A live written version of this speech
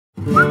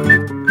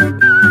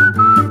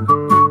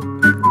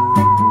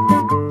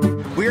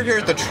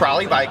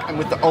Trolley Bike. I'm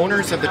with the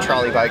owners of the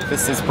Trolley Bike.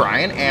 This is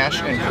Brian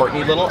Ash and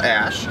Courtney Little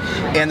Ash.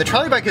 And the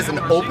Trolley Bike is an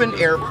open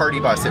air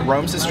party bus. It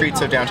roams the streets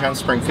of downtown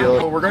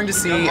Springfield. We're going to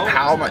see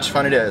how much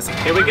fun it is.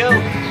 Here we go.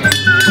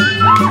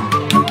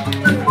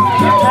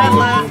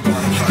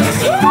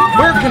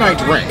 Where can I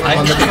drink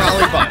on the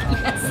Trolley Bike?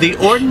 The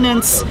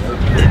ordinance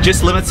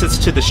just limits us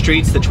to the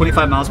streets that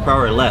 25 miles per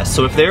hour or less.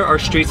 So if there are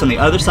streets on the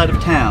other side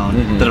of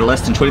town that are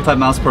less than 25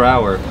 miles per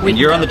hour, and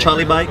you're on the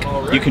Trolley Bike,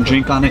 you can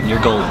drink on it and you're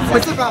golden.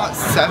 It's about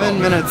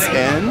 7 minutes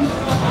in,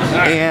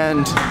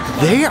 and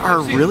they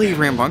are really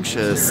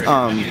rambunctious.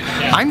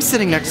 I'm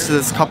sitting next to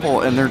this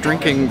couple and they're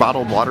drinking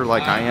bottled water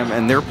like I am,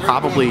 and they're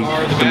probably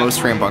the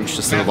most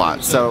rambunctious of the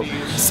lot. So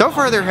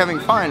far they're having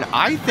fun.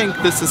 I think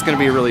this is going to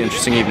be a really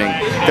interesting evening.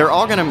 They're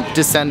all going to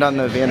descend on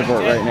the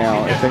Vanderbilt right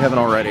now, if they haven't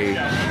already,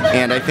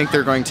 and I think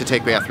they're going to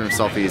take bathroom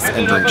selfies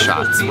and drink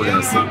shots. We're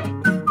going to see.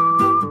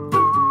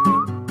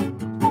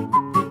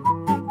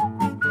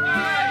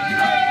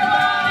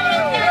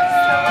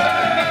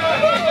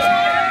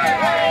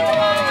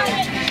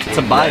 It's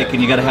a bike,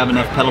 and you got to have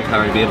enough pedal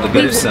power to be able to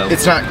go. So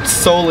it's not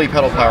solely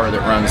pedal power that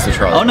runs the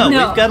trolley. Oh no,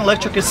 we've got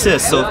electric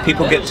assist. So if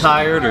people get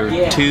tired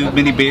or too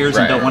many beers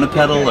and don't want to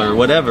pedal or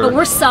whatever. But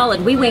we're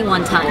solid. We weigh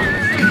 1 ton.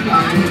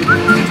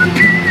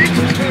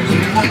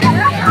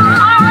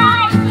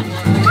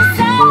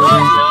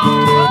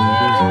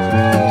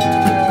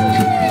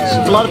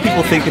 A lot of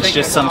people think it's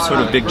just some sort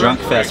of big drunk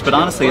fest, but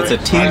honestly it's a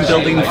team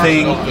building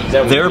thing.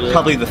 They're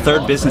probably the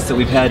 3rd business that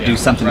we've had do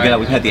something together.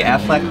 We've had the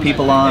Aflac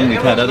people on,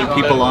 we've had other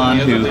people on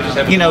who,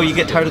 you know, you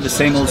get tired of the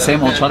same old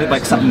Trolley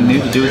Bike, something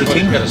new to do with the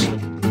team building.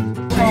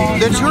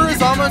 The tour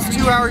is almost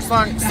 2 hours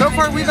long. So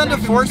far we've been to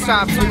 4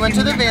 stops. We went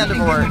to the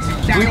Vanderbilt,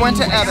 we went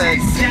to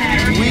Ebbets,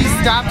 we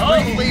stopped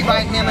briefly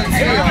by Hammond's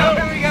Field,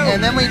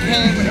 and then we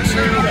came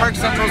to Park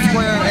Central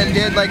Square and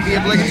did like the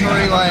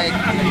obligatory like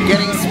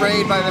getting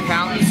sprayed by the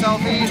fountain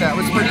selfie. That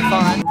was pretty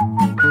fun.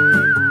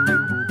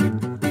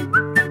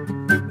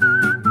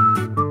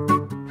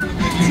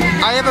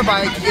 I have a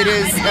bike. It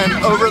is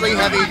an overly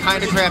heavy,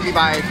 kind of crappy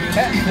bike,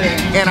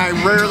 and I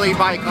rarely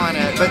bike on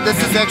it, but this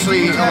is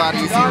actually a lot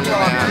easier than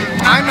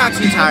that. I'm not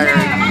too tired,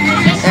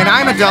 and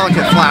I'm a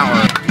delicate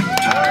flower.